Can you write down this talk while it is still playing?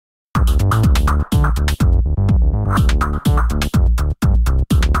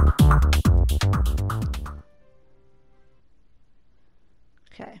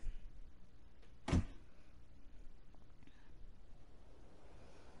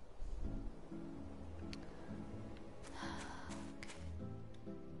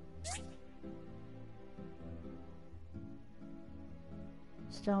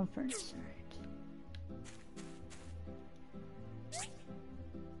Stone furnace, alright.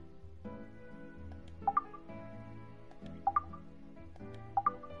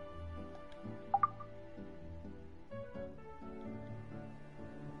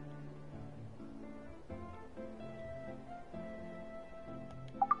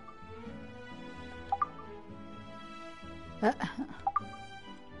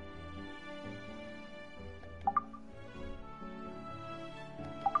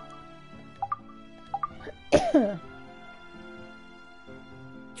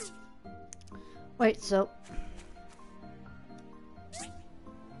 Wait, so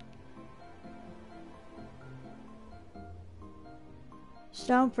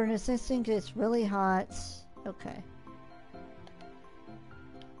stone furnace, I think it's really hot. Okay.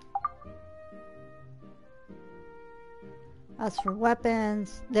 That's for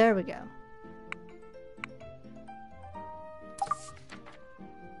weapons. There we go.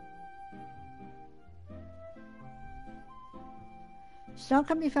 Stone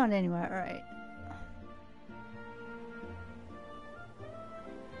can be found anywhere, alright.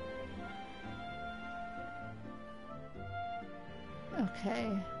 Okay,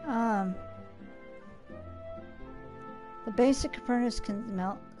 the basic furnace can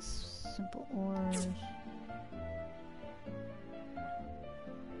melt simple ores.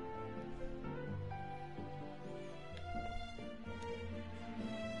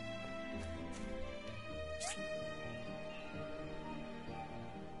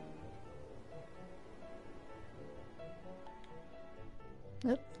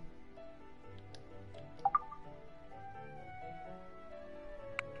 Nope.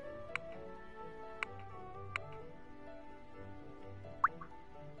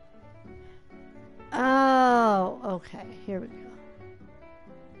 Oh, okay. Here we go.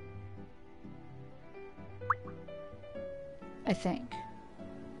 I think.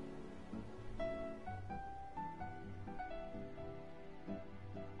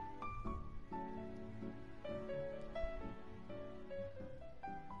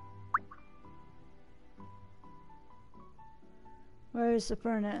 Where is the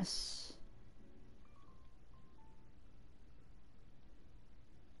furnace?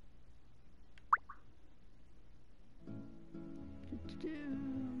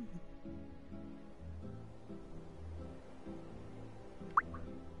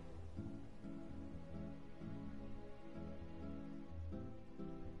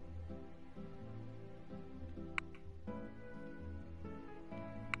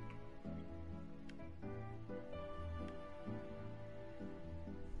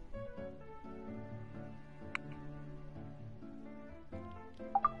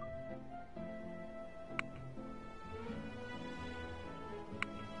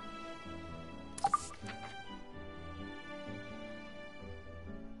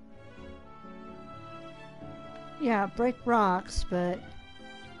 Yeah, break rocks, but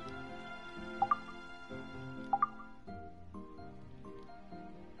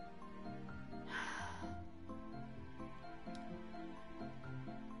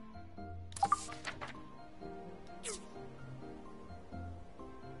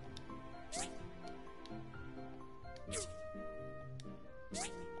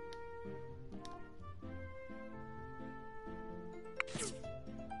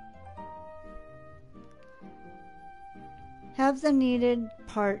have the needed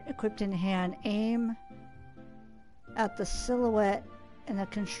part equipped in hand. Aim at the silhouette and the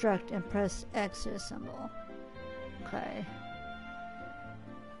construct and press X to assemble. Okay.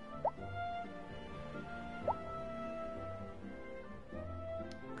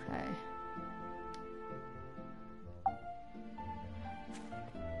 Okay.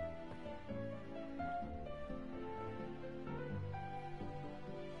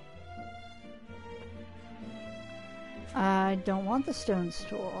 I don't want the stone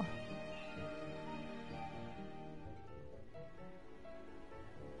stool.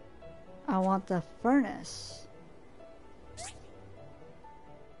 I want the furnace.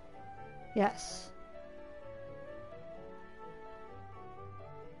 Yes.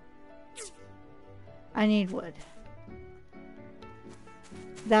 I need wood.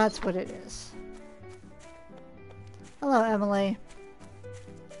 That's what it is. Hello, Emily.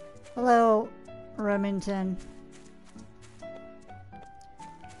 Hello, Remington.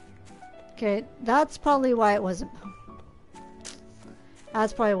 Okay, that's probably why it wasn't.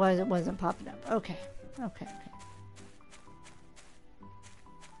 That's probably why it wasn't popping up. Okay, okay, okay.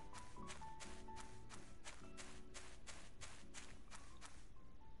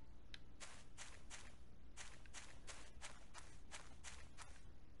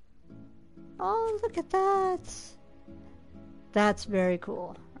 Oh, look at that. That's very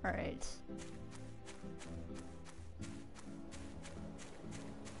cool. All right.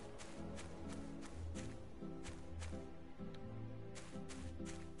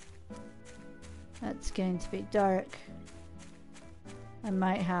 It's getting to be dark. I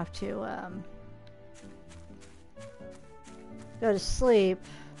might have to go to sleep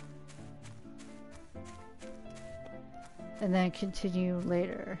and then continue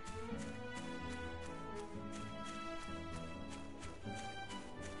later.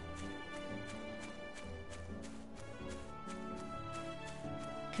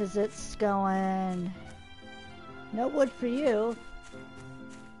 Because it's going, no wood for you.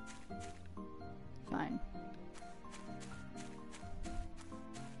 Fine.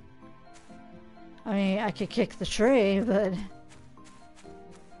 I mean, I could kick the tree, but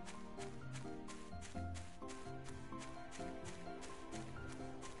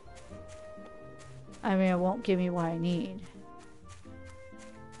I mean, it won't give me what I need.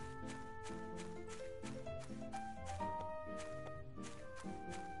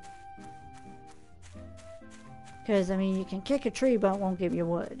 Because, I mean, you can kick a tree, but it won't give you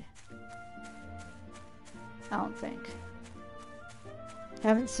wood. I don't think.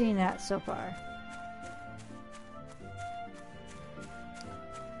 Haven't seen that so far.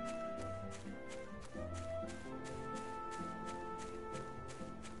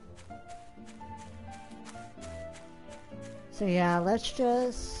 So yeah, let's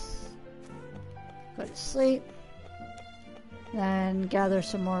just go to sleep. Then gather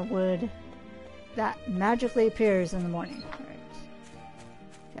some more wood that magically appears in the morning.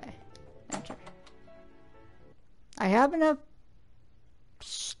 Right. Okay, enter. I have enough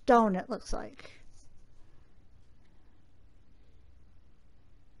stone, it looks like.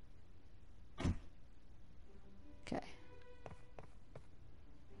 Okay.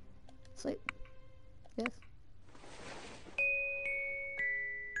 Sleep. Yes.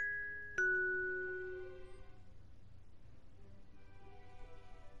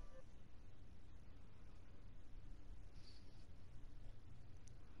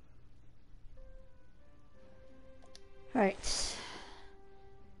 Right.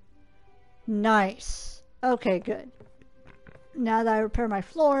 Nice. Okay, good. Now that I repair my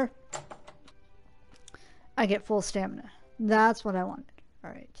floor, I get full stamina. That's what I wanted.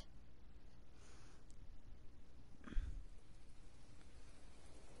 Alright.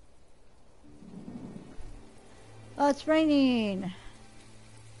 Oh, it's raining.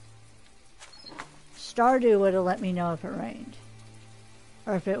 Stardew would have let me know if it rained.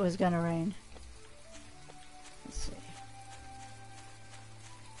 Or if it was gonna rain. Let's see.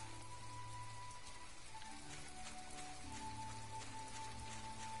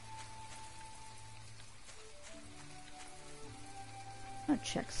 I'll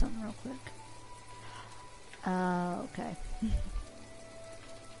check something real quick. Okay.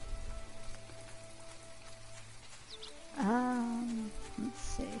 Let's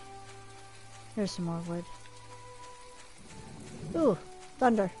see. Here's some more wood. Ooh,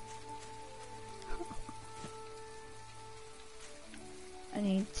 thunder. I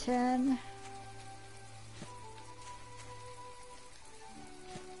need 10.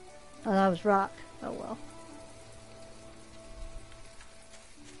 Oh, that was rock. Oh well.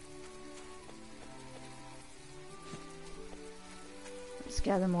 Let's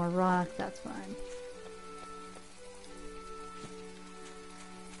gather more rock, that's fine.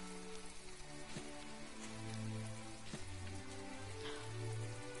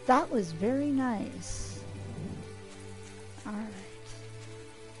 That was very nice. Alright.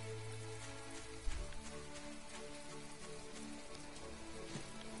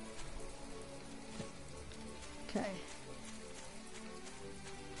 Okay.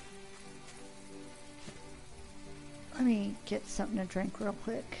 Let me get something to drink real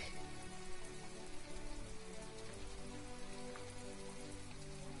quick.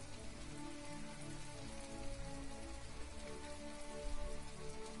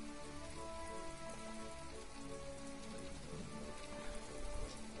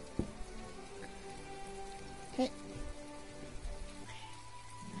 Okay.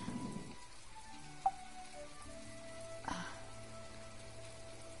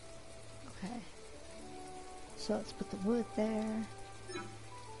 Okay. So let's put the wood there.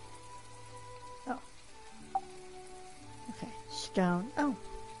 Oh. Okay. Stone. Oh.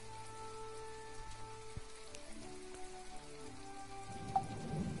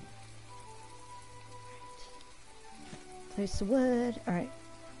 Place the wood. Alright.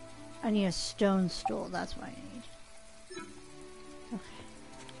 I need a stone stool. That's what I need. Okay.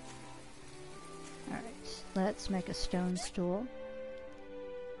 Alright. Let's make a stone stool.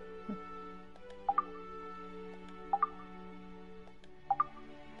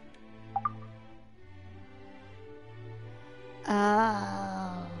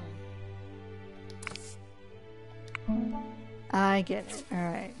 I get it.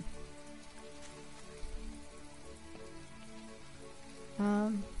 Alright.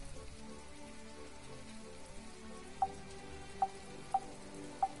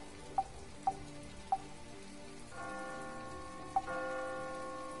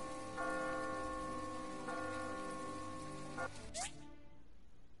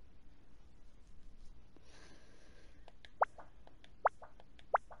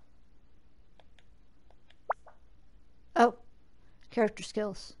 Oh, character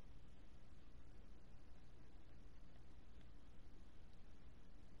skills.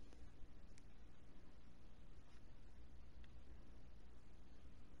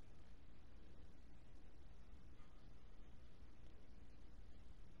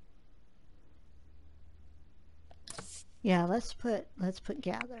 Yeah, let's put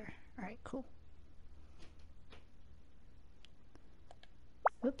gather. All right, cool.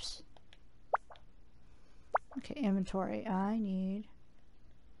 Oops. Okay, inventory. I need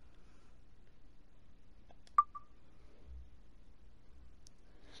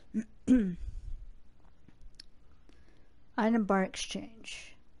item bar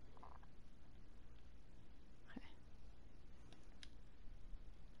exchange. Okay.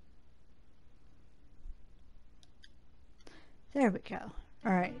 There we go.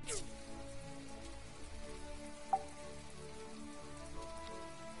 All right.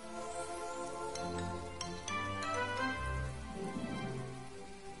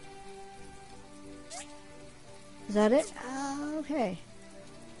 Is that it? Okay.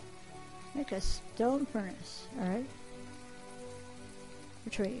 Make a stone furnace. Alright.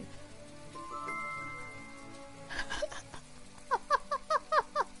 Retrieve.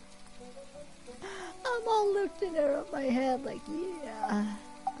 I'm all lifting it up my head like, yeah.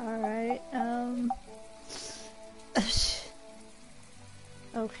 Alright,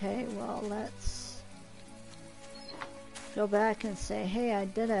 okay, well, let's go back and say, hey, I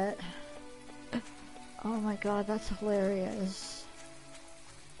did it. Oh my god, that's hilarious.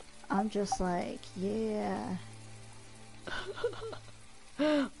 I'm just like, yeah.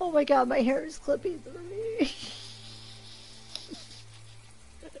 Oh my god, my hair is clipping through me.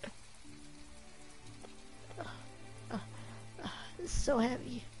 It's so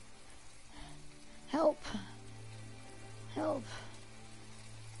heavy. Help. Help.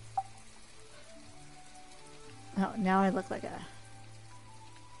 Oh, now I look like an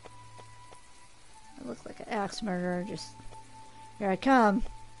axe murderer. Just, here I come.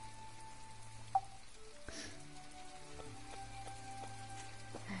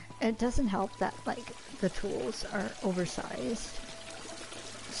 It doesn't help that, like, the tools are oversized.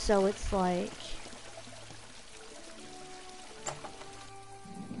 So it's like...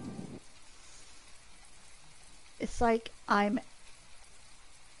 It's like I'm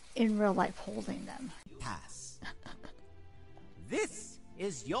in real life holding them. Pass. This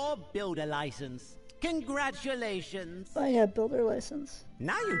is your builder license. Congratulations. I have builder license.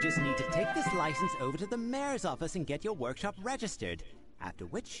 Now you just need to take this license over to the mayor's office and get your workshop registered. After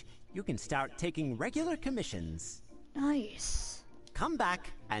which, you can start taking regular commissions. Nice. Come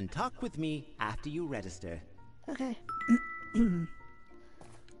back and talk with me after you register. Okay.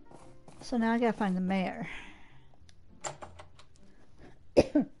 So now I gotta find the mayor.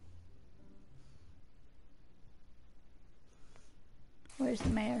 Where's the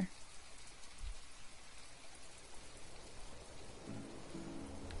mayor?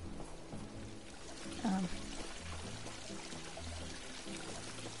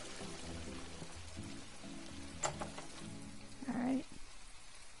 Alright.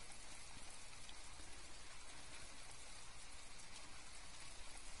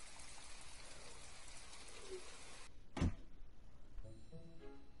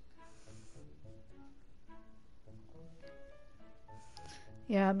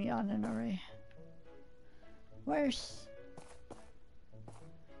 Yeah, I'm yawning already. Where's...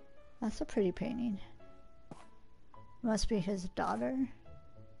 That's a pretty painting. Must be his daughter.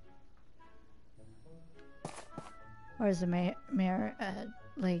 Where's the mayor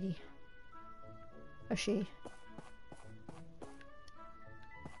lady? Or she?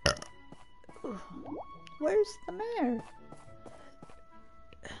 Where's the mayor?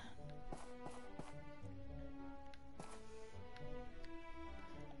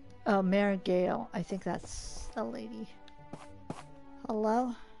 Oh, Mayor Gale. I think that's the lady.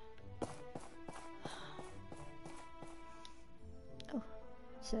 Hello? Oh,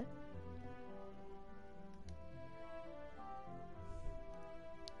 sit.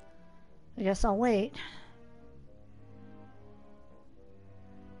 I guess I'll wait.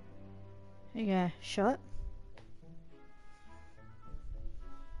 You gonna show up?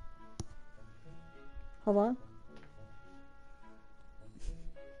 Hello?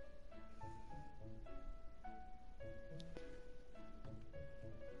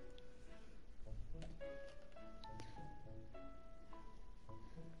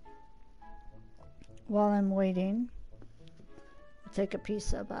 while I'm waiting, I'll take a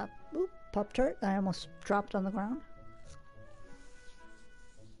piece of Pop-Tart that I almost dropped on the ground.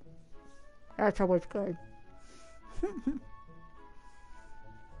 That's always good.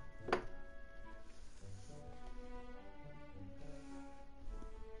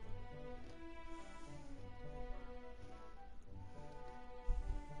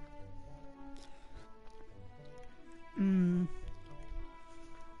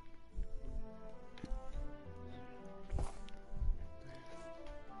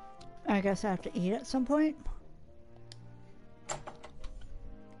 I guess I have to eat at some point.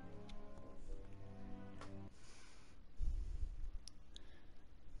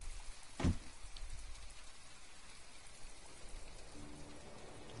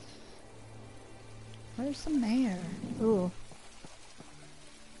 Where's the mayor? Ooh.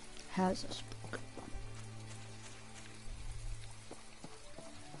 Has a spook.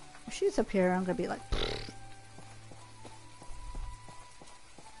 If she's up here, I'm gonna be like...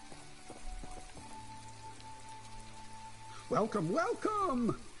 Welcome,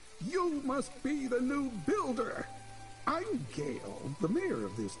 welcome! You must be the new builder. I'm Gale, the mayor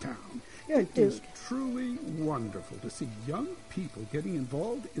of this town. You're a It is dude. truly wonderful to see young people getting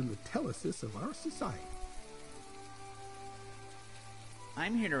involved in the telesis of our society.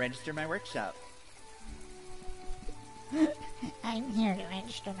 I'm here to register my workshop. I'm here to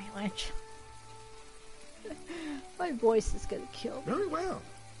register my workshop. My voice is gonna kill me. Very well.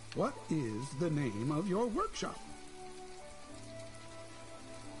 What is the name of your workshop?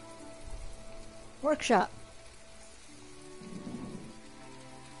 Workshop.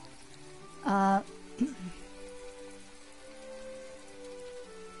 I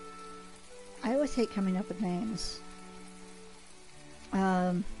always hate coming up with names.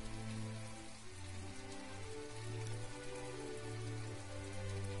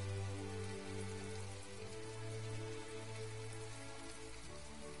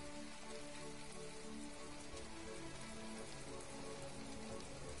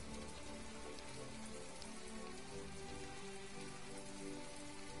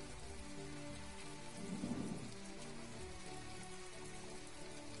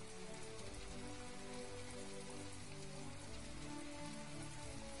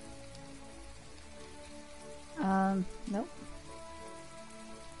 Nope.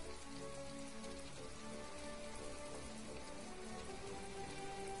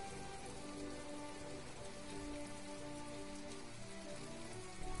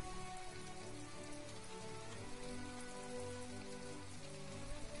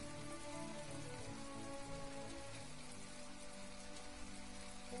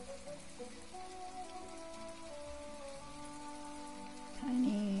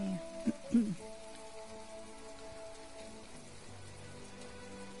 Tiny.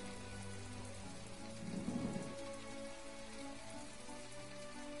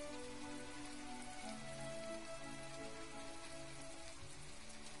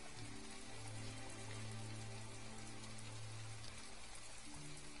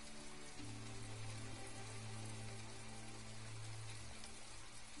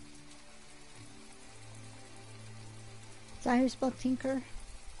 Is that how you spell tinker?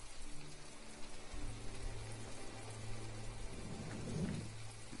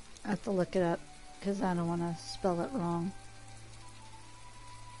 I have to look it up because I don't want to spell it wrong.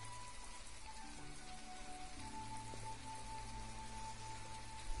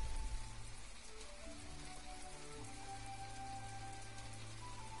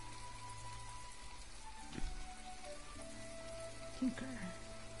 Tinker.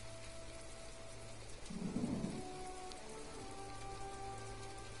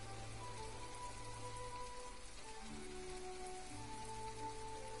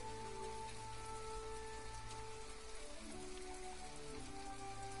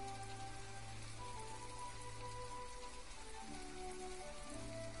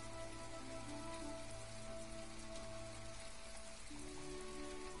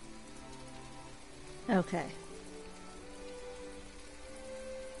 Okay.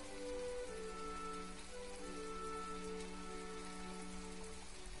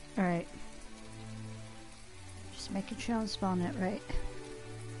 Alright. Just making sure I'm spelling it right.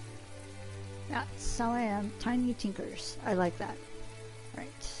 That's how I am. Tiny tinkers. I like that.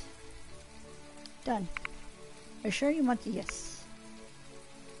 Alright. Done. Are you sure you want the yes?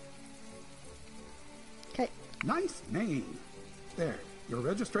 Okay. Nice name. There, your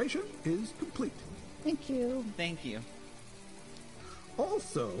registration is complete. Thank you. Thank you.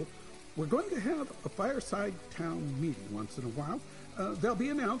 Also, we're going to have a fireside town meeting once in a while. They'll be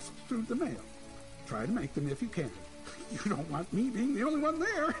announced through the mail. Try to make them if you can. You don't want me being the only one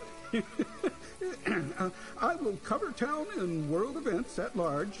there. I will cover town and world events at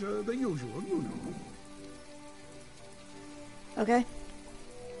large, the usual, you know. Okay.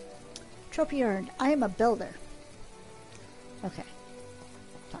 Trophy earned. I am a builder. Okay.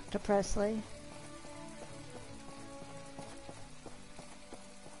 Talk to Presley.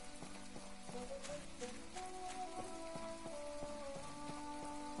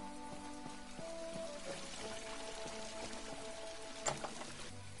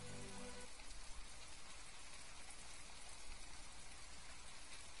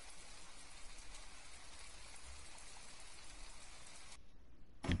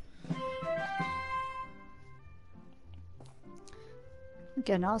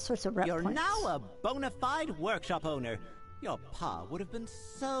 Getting all sorts of rep You're points. now a bona fide workshop owner. Your pa would have been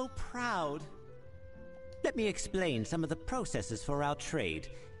so proud. Let me explain some of the processes for our trade.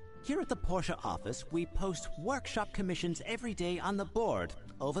 Here at the Portia office, we post workshop commissions every day on the board,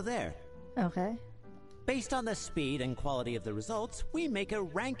 over there. Okay. Based on the speed and quality of the results, we make a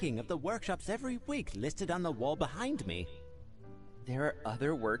ranking of the workshops every week listed on the wall behind me. There are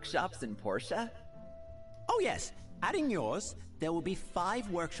other workshops in Portia? Oh yes, adding yours, there will be 5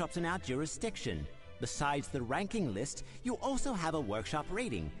 workshops in our jurisdiction. Besides the ranking list, you also have a workshop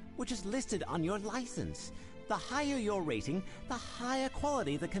rating, which is listed on your license. The higher your rating, the higher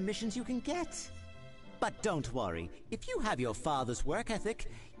quality the commissions you can get. But don't worry, if you have your father's work ethic,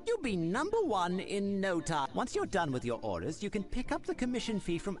 you'll be #1 in no time. Once you're done with your orders, you can pick up the commission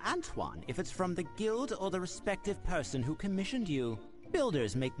fee from Antoine if it's from the guild or the respective person who commissioned you.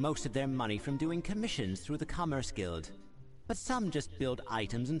 Builders make most of their money from doing commissions through the Commerce Guild. But some just build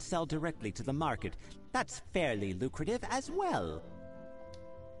items and sell directly to the market. That's fairly lucrative as well.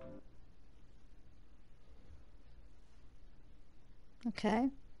 Okay.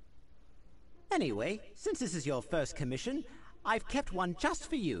 Anyway, since this is your first commission, I've kept one just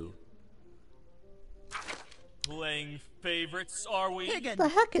for you. Playing favorites, are we? Higgin, The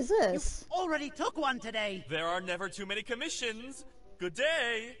heck is this? already took one today. There are never too many commissions. Good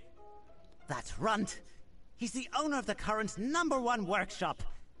day. That's Runt. He's the owner of the current #1 workshop.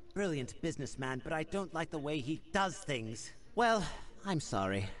 Brilliant businessman, but I don't like the way he does things. Well, I'm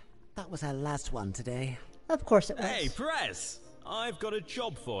sorry. That was our last one today. Of course it was. Hey, Press! I've got a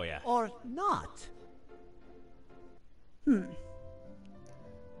job for you. Or not.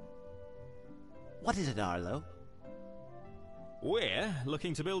 What is it, Arlo? We're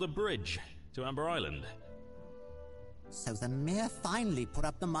looking to build a bridge to Amber Island. So the mayor finally put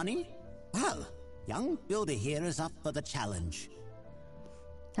up the money? Well, young builder here is up for the challenge.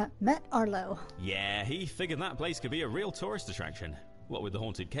 Met Arlo. Yeah, he figured that place could be a real tourist attraction. What with the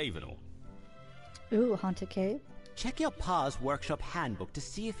haunted cave and all. Ooh, haunted cave. Check your pa's workshop handbook to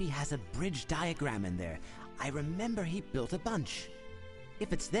see if he has a bridge diagram in there. I remember he built a bunch.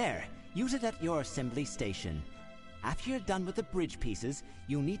 If it's there, use it at your assembly station. After you're done with the bridge pieces,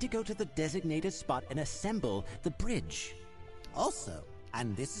 you'll need to go to the designated spot and assemble the bridge. Also,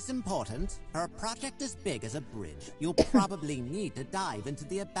 and this is important, for a project as big as a bridge, you'll probably need to dive into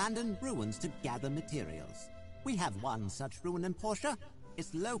the abandoned ruins to gather materials. We have one such ruin in Portia.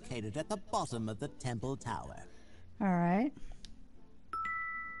 It's located at the bottom of the temple tower. Alright.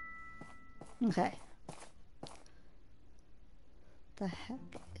 Okay. The heck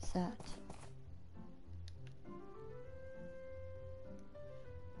is that?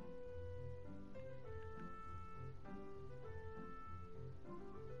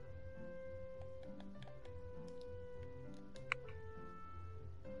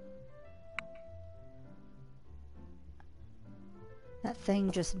 That thing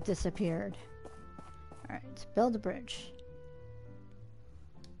just disappeared. Alright, let's build a bridge.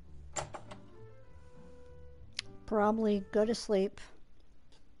 Probably go to sleep.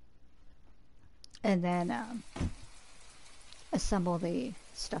 And then assemble the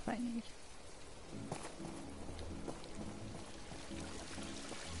stuff I need.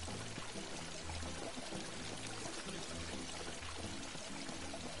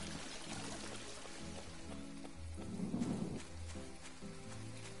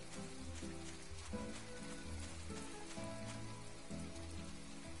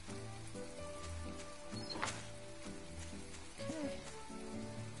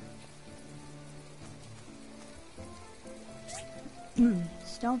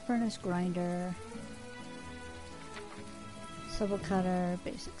 Stone furnace grinder, civil cutter,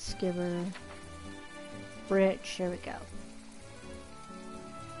 basic skibber, bridge. Here we go.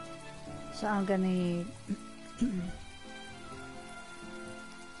 So I'm gonna need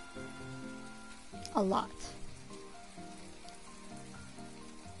a lot.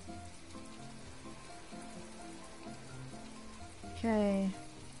 Okay.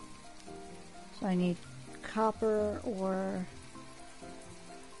 So I need copper or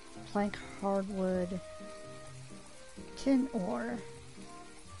plank hardwood, tin ore,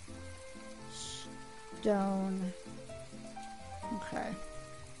 stone. Okay.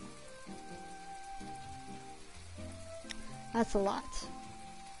 That's a lot.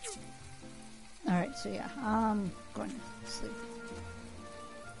 Alright, so yeah, I'm going to sleep.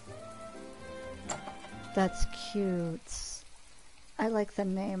 That's cute. I like the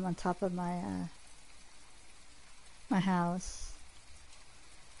name on top of my my house.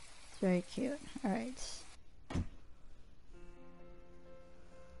 It's very cute. Alright.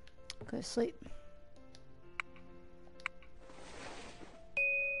 Go to sleep.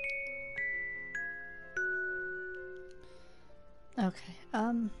 Okay,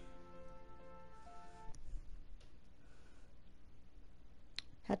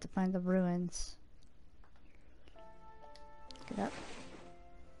 had to find the ruins. Get up.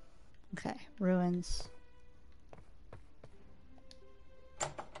 Okay, ruins.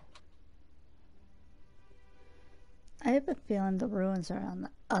 I have a feeling the ruins are on the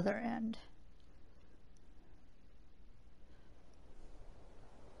other end.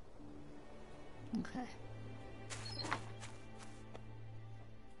 Okay.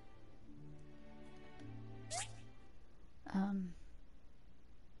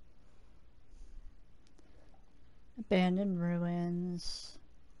 Abandoned ruins.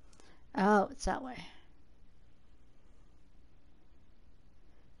 Oh, it's that way.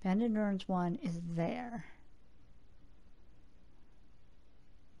 Abandoned ruins 1 is there.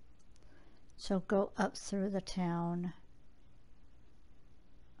 So go up through the town.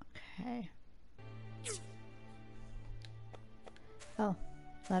 Okay. Oh,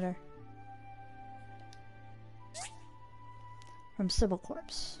 letter. From Civil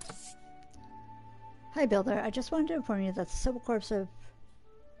Corps. Hi, Builder. I just wanted to inform you that the Civil Corps of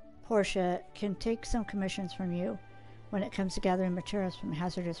Portia can take some commissions from you when it comes to gathering materials from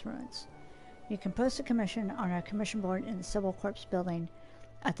hazardous ruins. You can post a commission on our commission board in the Civil Corps building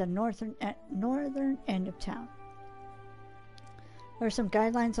at the northern end of town. There are some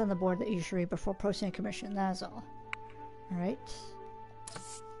guidelines on the board that you should read before posting a commission. That is all. Alright.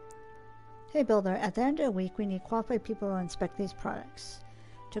 Hey, Builder. At the end of the week, we need qualified people to inspect these products.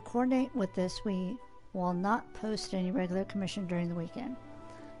 To coordinate with this, we will not post any regular commission during the weekend,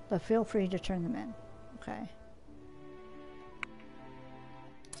 but feel free to turn them in. Okay.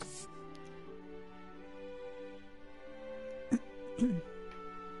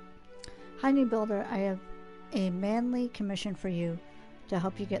 Hi, new builder. I have a manly commission for you to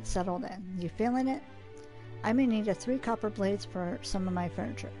help you get settled in. You feeling it? I may need 3 copper blades for some of my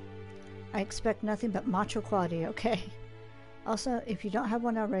furniture. I expect nothing but macho quality, okay? Also, if you don't have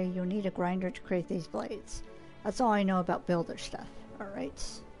one already, you'll need a grinder to create these blades. That's all I know about builder stuff. Alright.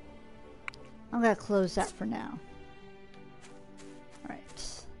 I'm gonna close that for now.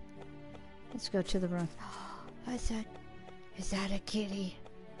 Alright. Let's go to the room. Is that a kitty?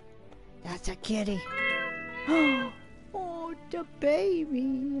 That's a kitty. Oh, the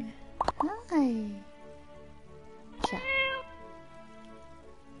baby. Hi. Ciao.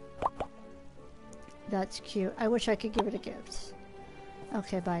 That's cute. I wish I could give it a gift.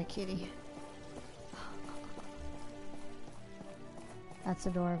 Okay, bye, kitty. That's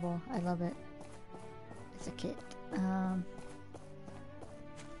adorable. I love it. It's a kit.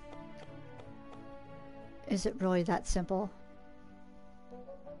 Is it really that simple?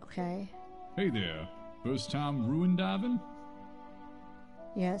 Okay. Hey there. First time ruin diving?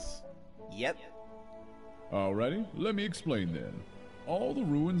 Yes. Yep. Alrighty, let me explain then. All the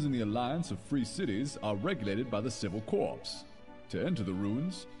ruins in the Alliance of Free Cities are regulated by the Civil Corps. To enter the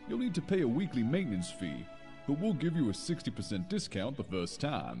ruins, you'll need to pay a weekly maintenance fee, but we'll give you a 60% discount the first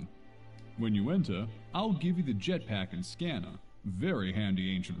time. When you enter, I'll give you the jetpack and scanner, very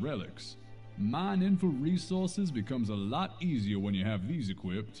handy ancient relics. Mining for resources becomes a lot easier when you have these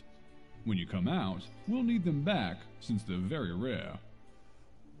equipped. When you come out, we'll need them back since they're very rare.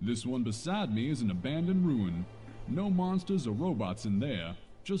 This one beside me is an abandoned ruin. No monsters or robots in there,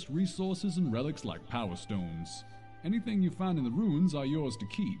 just resources and relics like power stones. Anything you find in the ruins are yours to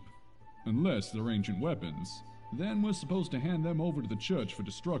keep. Unless they're ancient weapons. Then we're supposed to hand them over to the church for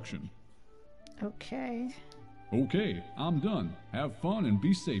destruction. Okay. Okay, I'm done. Have fun and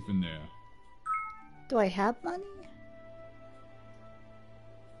be safe in there. Do I have money?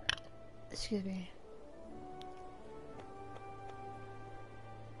 Excuse me.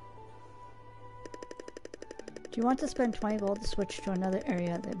 Do you want to spend 20 gold to switch to another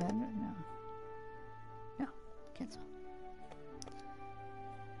area of the abandoned? No. No. Cancel.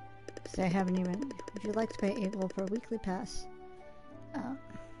 Because I haven't even... Would you like to pay 8 gold for a weekly pass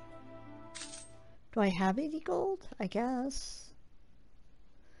Do I have 80 gold? I guess.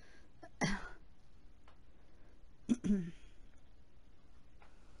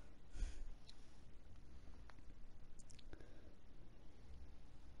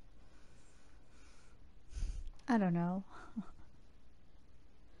 I don't know.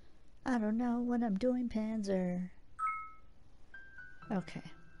 I don't know what I'm doing, Panzer. Okay.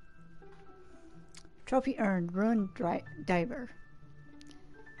 Trophy earned, Ruined Diver.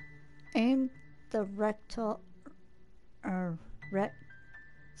 Aim the reticle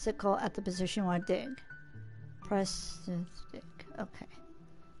at the position you want to dig. Press the stick. Okay.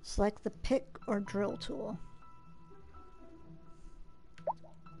 Select the pick or drill tool.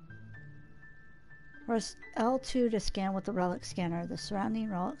 Press L2 to scan with the relic scanner. The surrounding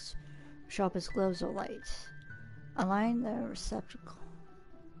relics show up as globes of light. Align the receptacle.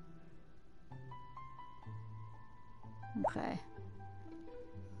 Okay.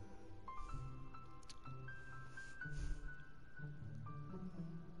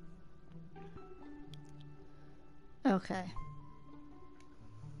 Okay.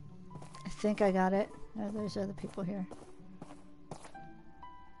 I think I got it. Oh, there's other people here.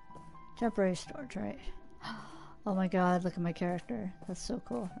 Temporary storage, right? Oh my god, look at my character. That's so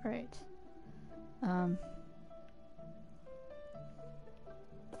cool. Alright.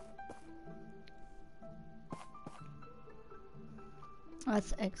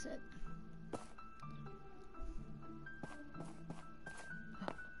 Let's exit.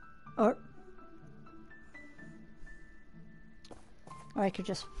 Or I could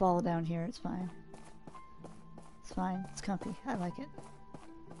just fall down here. It's fine. It's fine. It's comfy. I like it.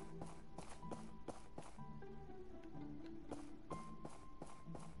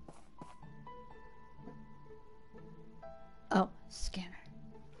 Oh, scanner.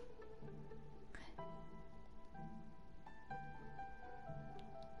 Okay.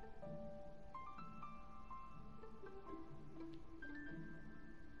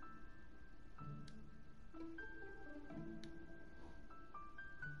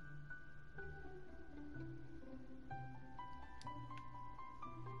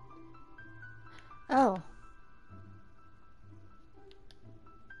 Oh.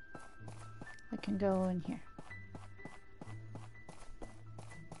 I can go in here.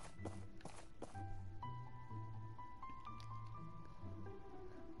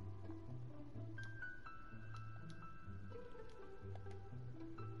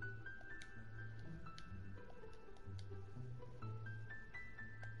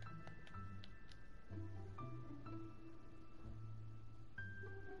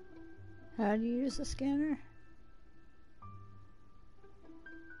 How do you use the scanner?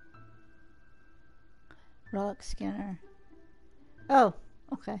 Relic scanner. Oh,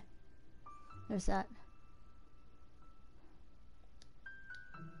 okay. There's that.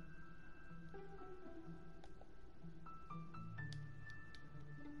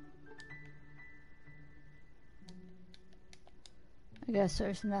 I guess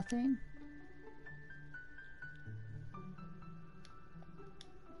there's nothing.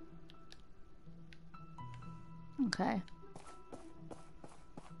 Okay.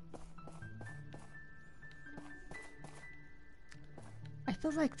 I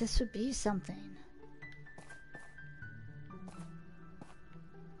feel like this would be something.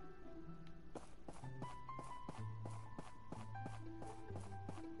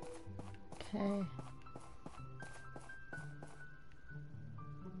 Okay.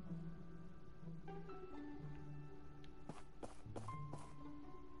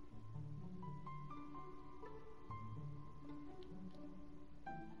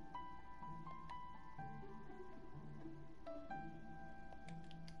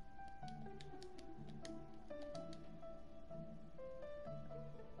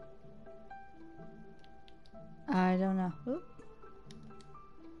 I don't know. Oop.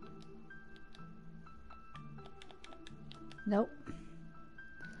 Nope.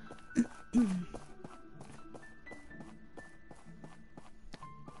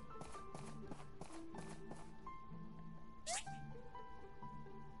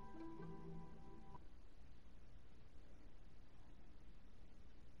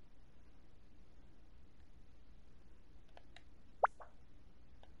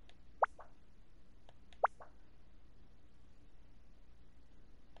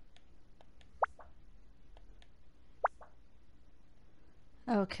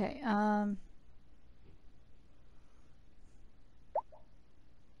 Okay,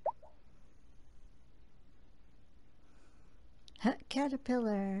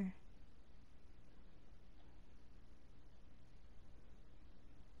 caterpillar.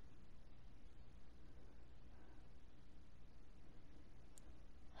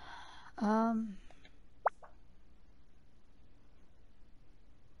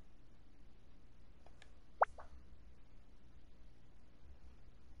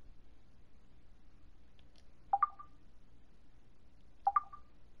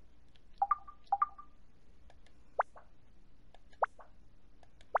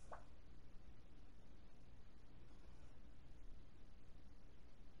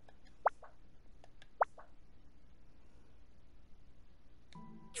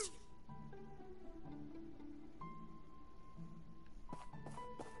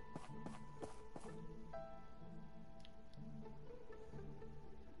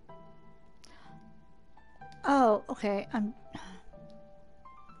 Okay, I'm...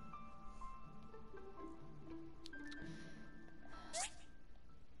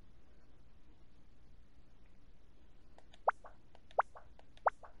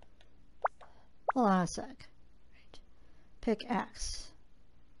 Hold on a sec. Right. Pickaxe.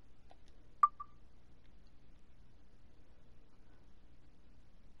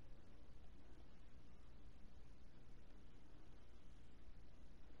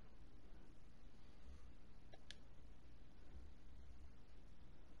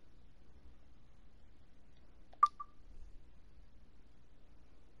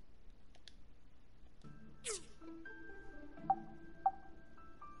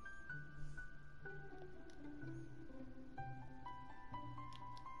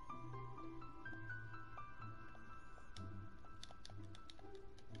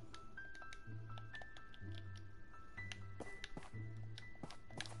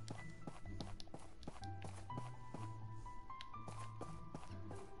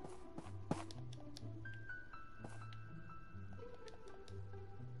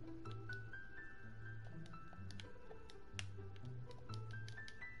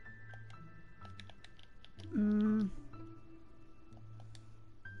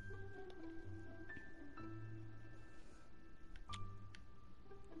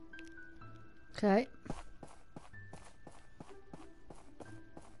 Okay.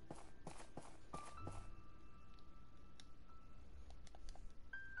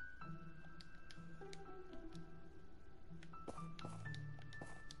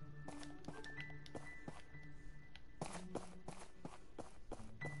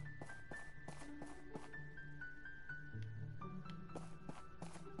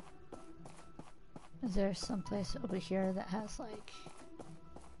 Is there someplace over here that has like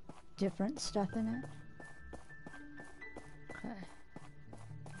different stuff in it? Okay.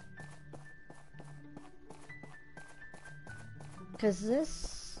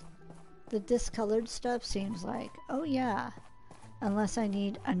 Because the discolored stuff seems like, oh yeah, unless I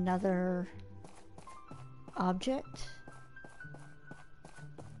need another object.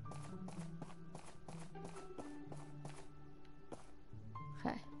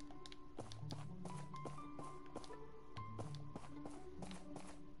 Okay.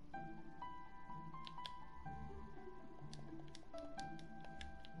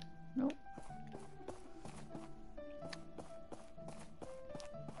 Nope.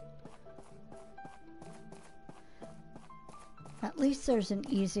 At least there's an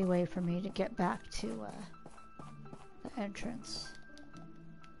easy way for me to get back to the entrance.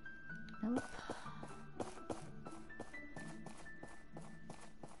 Nope.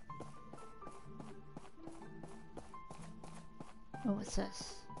 Oh, what's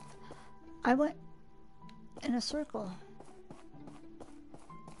this? I went in a circle.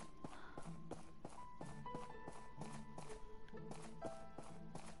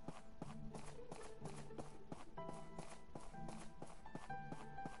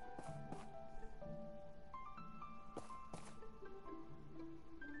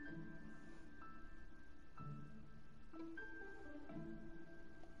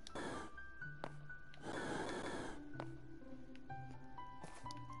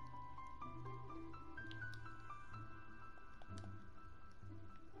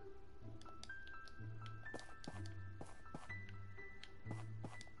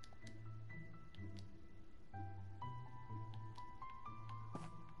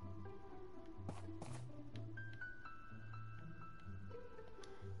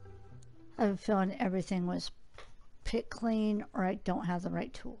 I have a feeling everything was picked clean or I don't have the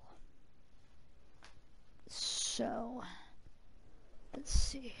right tool. So, let's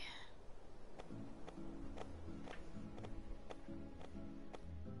see.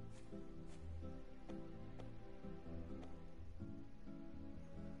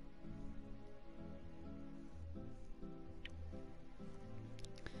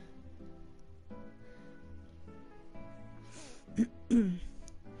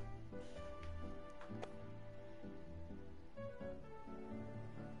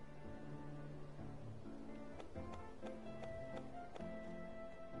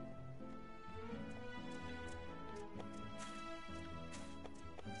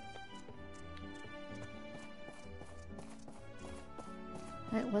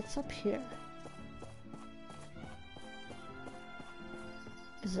 Wait, what's up here?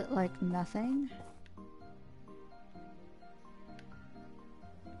 Is it like nothing?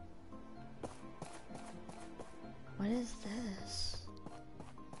 What is this?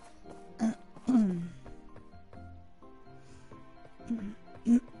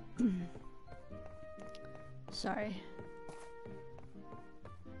 Sorry.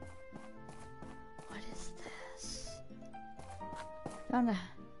 What is this?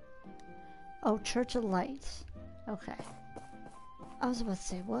 Oh, Church of Lights. Okay. I was about to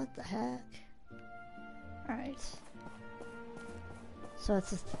say, what the heck? Alright. So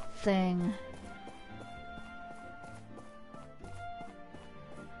it's a thing.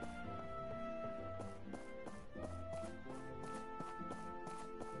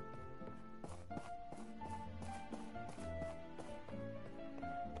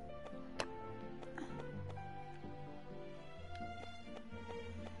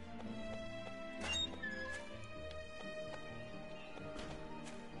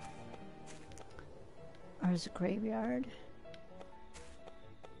 There's a graveyard.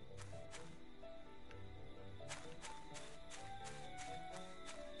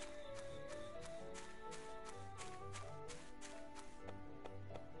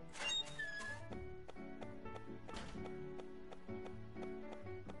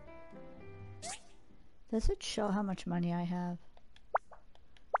 Does it show how much money I have?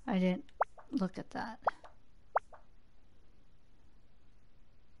 I didn't look at that.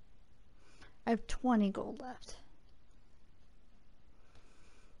 I have 20 gold left.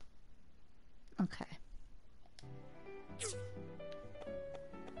 Okay.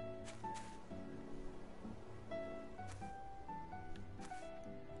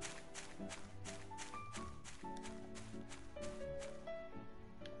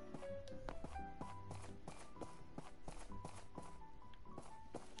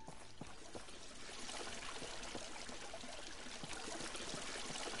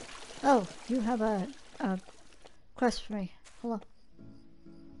 Oh, you have a quest for me. Hello.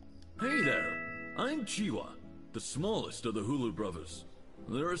 Hey there, I'm Chiwa, the smallest of the Hulu brothers.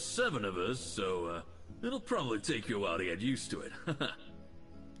 There are 7 of us, so it'll probably take you a while to get used to it.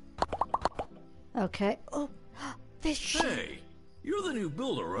 Okay. Oh, fish. Hey, you're the new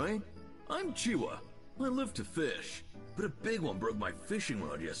builder, right? I'm Chiwa. I live to fish, but a big one broke my fishing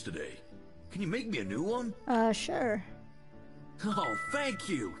rod yesterday. Can you make me a new one? Sure. Oh, thank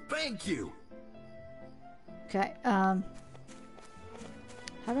you, thank you. Okay, how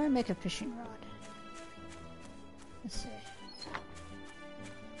do I make a fishing rod? Let's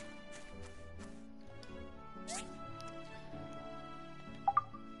see.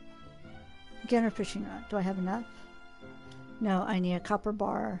 Beginner fishing rod. Do I have enough? No, I need a copper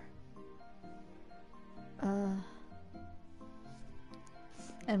bar. And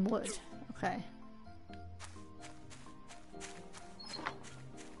wood. Okay.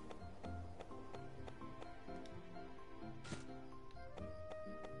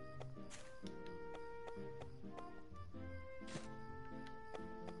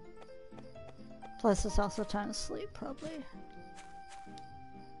 Plus, it's also time to sleep, probably.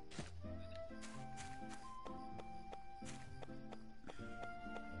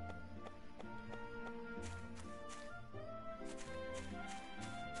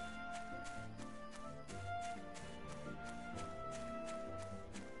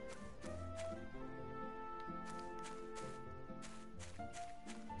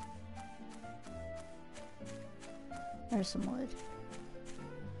 There's some wood.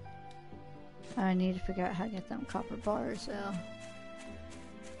 I need to figure out how to get them copper bars, though.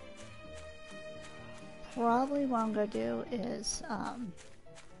 Probably what I'm gonna do is,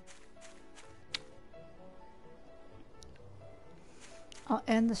 I'll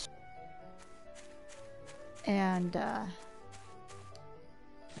end this and,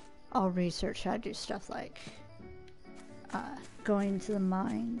 I'll research how to do stuff like, going to the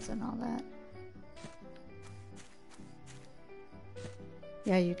mines and all that.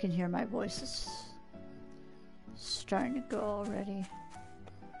 Yeah, you can hear my voice is starting to go already.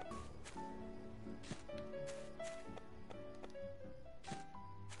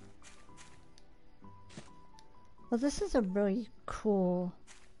 Well, this is a really cool,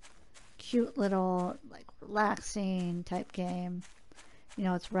 cute little, like, relaxing type game. You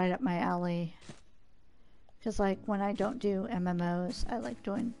know, it's right up my alley. Because, like, when I don't do MMOs, I like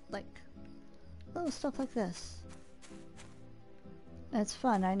doing, like, little stuff like this. It's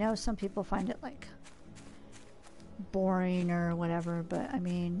fun. I know some people find it like boring or whatever, but I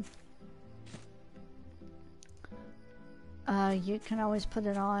mean, you can always put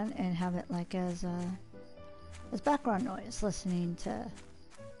it on and have it like as background noise, listening to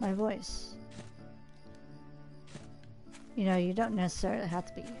my voice. You know, you don't necessarily have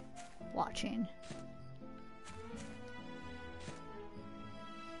to be watching.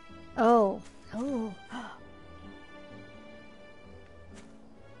 Oh, oh.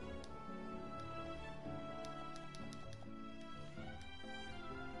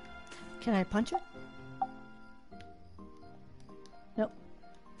 Can I punch it? Nope.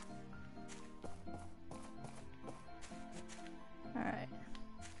 Alright.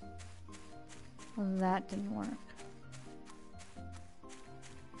 Well, that didn't work.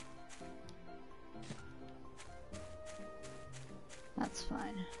 That's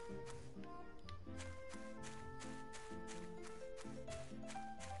fine.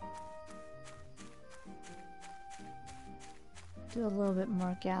 Do a little bit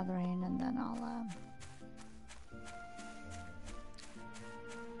more gathering and then I'll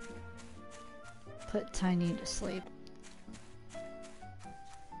put Tiny to sleep.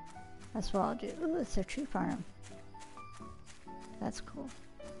 That's what I'll do. Ooh, it's a tree farm. That's cool.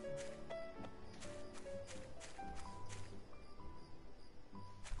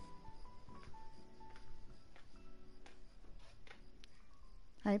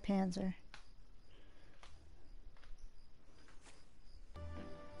 Hi, Panzer.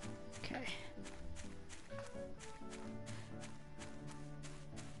 Okay.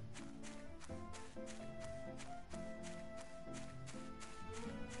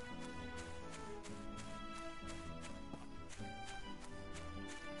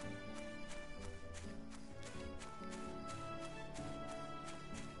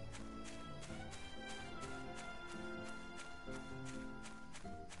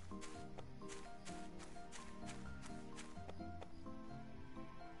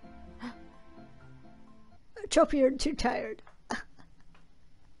 Choppy, you're too tired.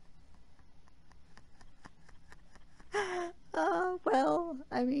 Well,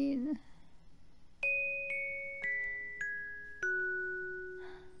 I mean...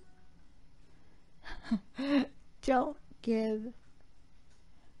 Don't give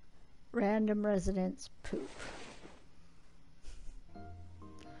random residents poop.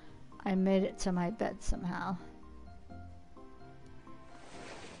 I made it to my bed somehow.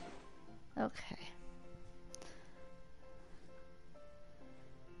 Okay.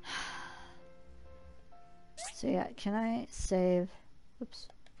 So yeah, can I save? Oops.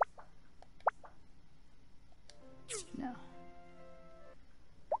 No.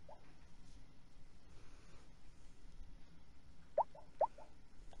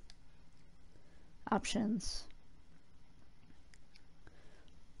 Options.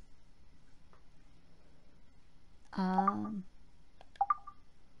 Oh,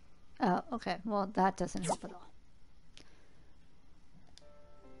 okay. Well, that doesn't help at all.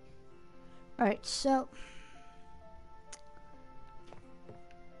 Alright, so...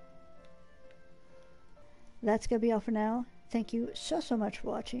 that's gonna be all for now. Thank you so much for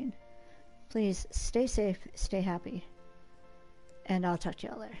watching. Please stay safe, stay happy, and I'll talk to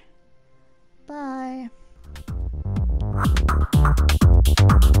y'all later. Bye.